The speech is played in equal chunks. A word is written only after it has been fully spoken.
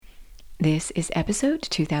This is episode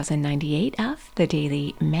 2098 of the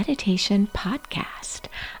Daily Meditation Podcast.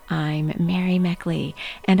 I'm Mary Meckley,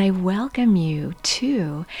 and I welcome you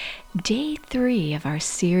to day 3 of our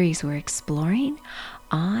series we're exploring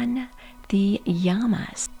on the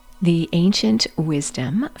yamas, the ancient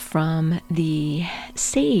wisdom from the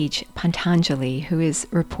sage Patanjali, who is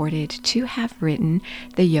reported to have written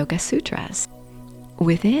the Yoga Sutras.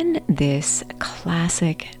 Within this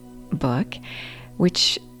classic book,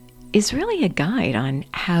 which is really a guide on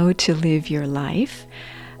how to live your life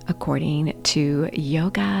according to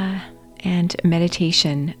yoga and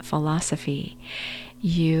meditation philosophy,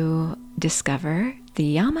 you discover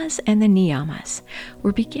the yamas and the niyamas.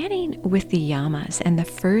 We're beginning with the yamas, and the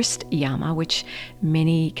first yama, which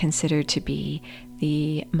many consider to be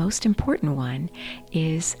the most important one,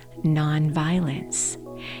 is nonviolence.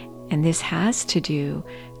 And this has to do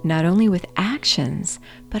not only with actions,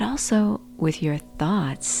 but also with your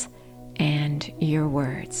thoughts and your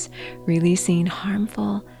words, releasing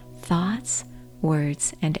harmful thoughts,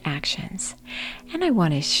 words, and actions. And I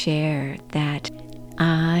want to share that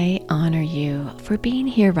I honor you for being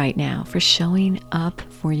here right now, for showing up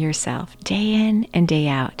for yourself day in and day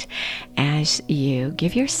out, as you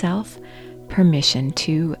give yourself permission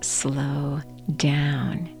to slow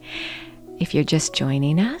down. If you're just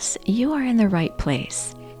joining us, you are in the right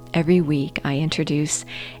place. Every week I introduce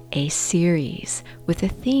a series with a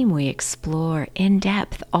theme we explore in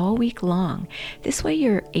depth all week long. This way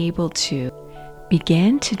you're able to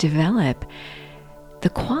begin to develop the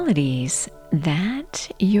qualities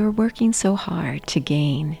that you're working so hard to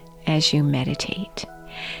gain as you meditate.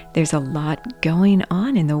 There's a lot going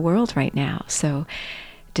on in the world right now, so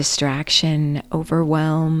distraction,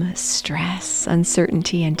 overwhelm, stress,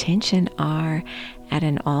 uncertainty, and tension are at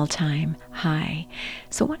an all-time high.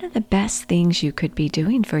 So one of the best things you could be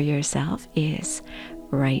doing for yourself is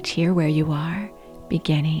right here where you are,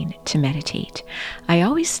 beginning to meditate. I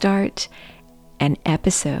always start an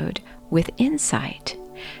episode with insight,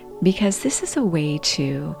 because this is a way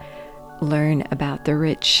to learn about the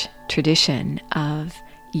rich tradition of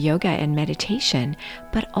yoga and meditation,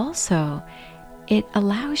 but also it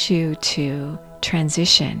allows you to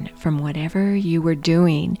transition from whatever you were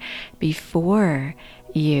doing before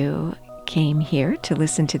you came here to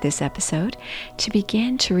listen to this episode, to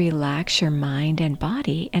begin to relax your mind and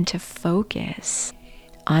body and to focus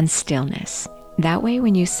on stillness. That way,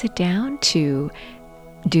 when you sit down to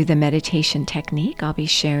do the meditation technique I'll be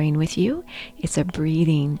sharing with you, it's a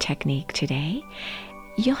breathing technique today,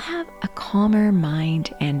 you'll have a calmer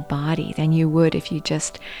mind and body than you would if you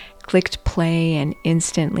just clicked play and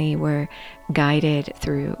instantly were guided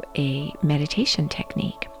through a meditation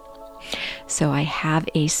technique. So I have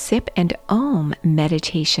a Sip and Om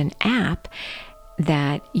meditation app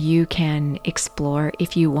that you can explore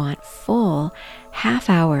if you want full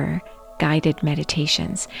half-hour guided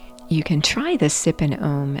meditations. You can try the Sip and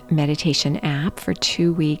Om meditation app for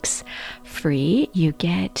 2 weeks free. You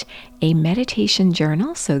get a meditation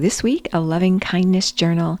journal. So this week, a loving kindness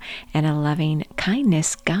journal and a loving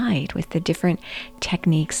kindness guide with the different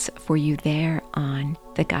techniques for you there on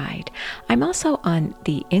the guide. I'm also on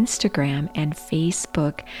the Instagram and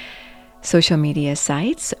Facebook social media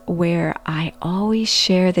sites where I always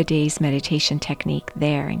share the day's meditation technique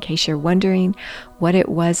there in case you're wondering what it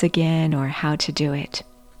was again or how to do it.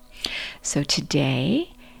 So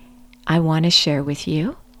today, I want to share with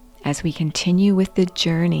you, as we continue with the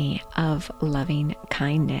journey of loving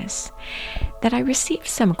kindness, that I received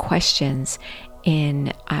some questions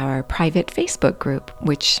in our private Facebook group,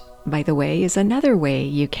 which, by the way, is another way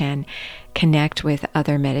you can connect with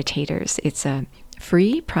other meditators. It's a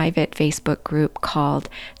free private Facebook group called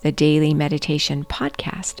the Daily Meditation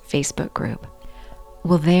Podcast Facebook group.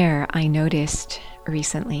 Well, there I noticed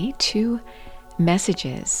recently 2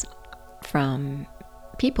 messages from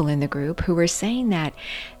people in the group who were saying that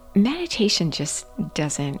meditation just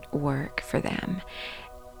doesn't work for them.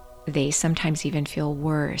 They sometimes even feel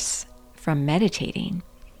worse from meditating.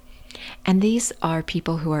 And these are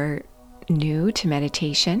people who are new to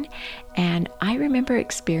meditation, and I remember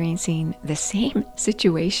experiencing the same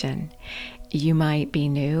situation. You might be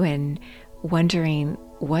new and wondering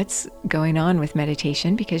what's going on with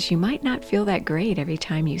meditation because you might not feel that great every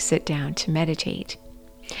time you sit down to meditate.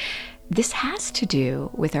 This has to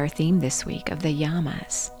do with our theme this week of the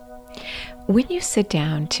yamas. When you sit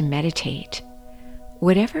down to meditate,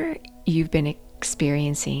 whatever you've been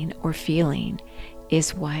experiencing or feeling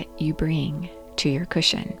is what you bring to your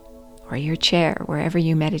cushion or your chair, wherever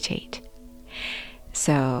you meditate.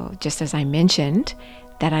 So just as I mentioned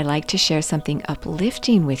that I like to share something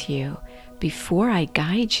uplifting with you before I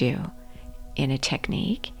guide you in a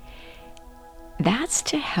technique, that's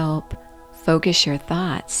to help focus your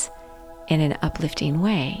thoughts in an uplifting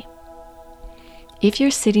way. If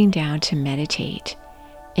you're sitting down to meditate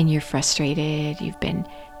and you're frustrated, you've been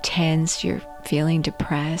tense, you're feeling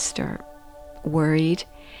depressed or worried,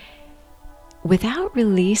 without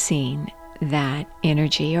releasing that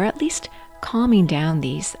energy, or at least calming down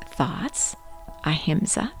these thoughts,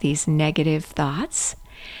 ahimsa, these negative thoughts,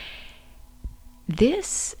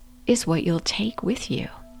 this is what you'll take with you.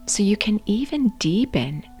 So you can even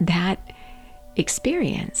deepen that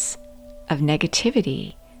experience of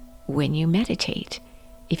negativity when you meditate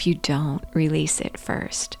if you don't release it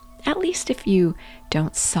first, at least if you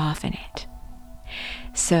don't soften it.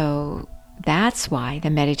 So that's why the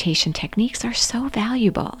meditation techniques are so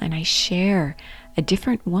valuable, and I share a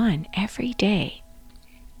different one every day.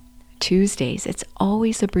 Tuesdays, it's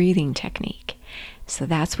always a breathing technique. So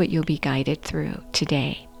that's what you'll be guided through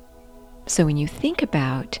today. So when you think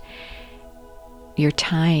about your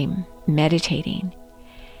time meditating,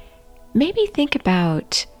 maybe think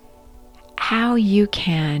about how you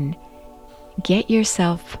can get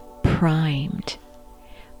yourself primed.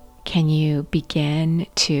 Can you begin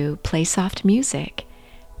to play soft music,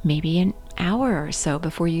 maybe an hour or so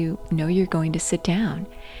before you know you're going to sit down?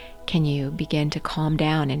 Can you begin to calm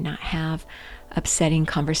down and not have upsetting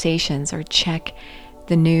conversations or check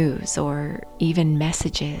the news or even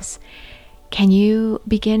messages? Can you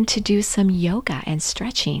begin to do some yoga and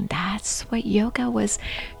stretching? That's what yoga was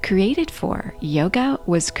created for. Yoga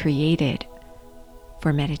was created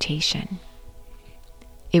for meditation.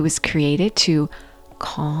 It was created to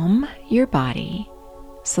calm your body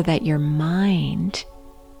so that your mind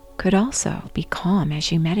could also be calm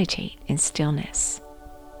as you meditate in stillness.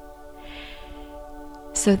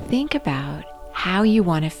 So think about how you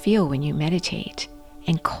want to feel when you meditate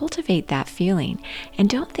and cultivate that feeling. And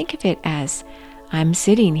don't think of it as, I'm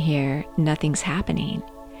sitting here, nothing's happening.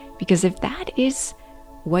 Because if that is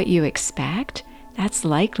what you expect, that's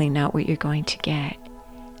likely not what you're going to get.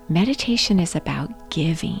 Meditation is about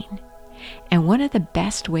giving. And one of the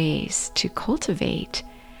best ways to cultivate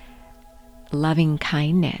loving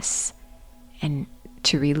kindness and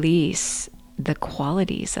to release the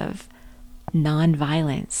qualities of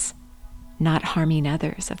non-violence, not harming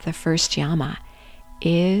others, of the first yama,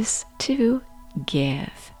 is to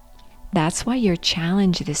give. That's why your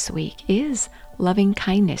challenge this week is loving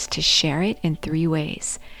kindness, to share it in 3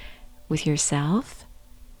 ways. With yourself,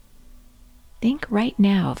 think right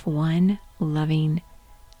now of one loving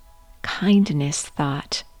kindness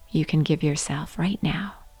thought you can give yourself right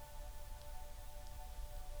now.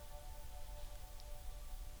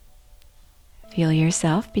 Feel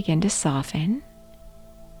yourself begin to soften.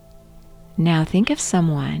 Now think of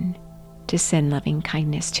someone to send loving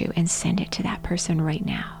kindness to, and send it to that person right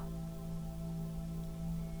now.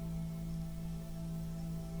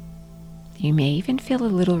 You may even feel a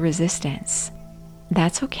little resistance.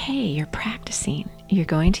 That's okay, you're practicing. You're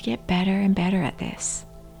going to get better and better at this.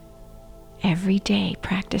 Every day,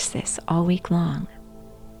 practice this all week long.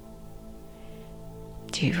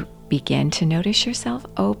 Do you begin to notice yourself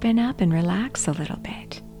open up and relax a little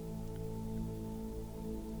bit?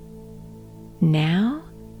 Now,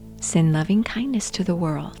 send loving kindness to the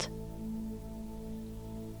world.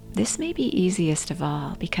 This may be easiest of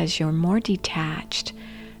all because you're more detached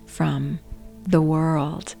from the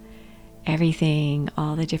world, everything,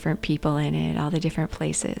 all the different people in it, all the different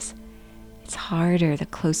places. It's harder the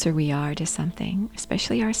closer we are to something,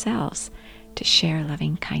 especially ourselves, to share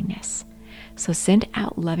loving kindness. So send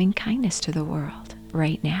out loving kindness to the world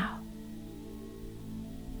right now.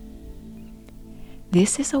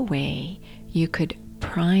 This is a way you could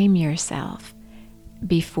prime yourself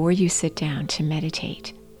before you sit down to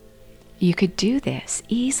meditate. You could do this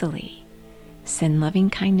easily. Send loving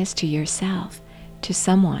kindness to yourself, to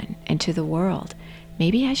someone, and to the world.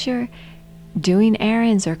 Maybe as you're doing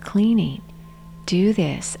errands or cleaning, do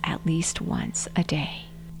this at least once a day.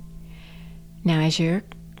 Now, as your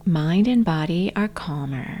mind and body are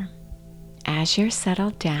calmer, as you're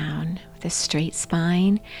settled down with a straight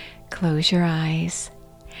spine, close your eyes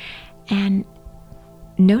and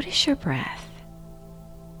notice your breath.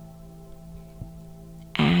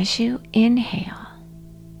 As you inhale,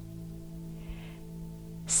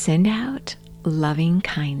 send out loving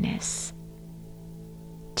kindness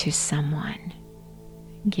to someone.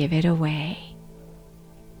 Give it away.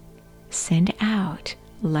 Send out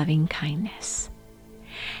loving kindness.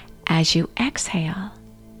 As you exhale,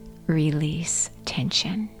 release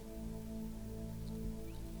tension.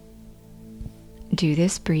 Do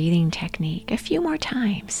this breathing technique a few more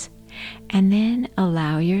times, and then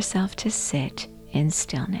allow yourself to sit in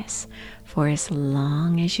stillness for as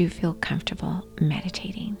long as you feel comfortable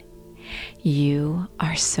meditating. You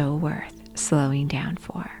are so worth slowing down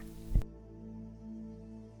for.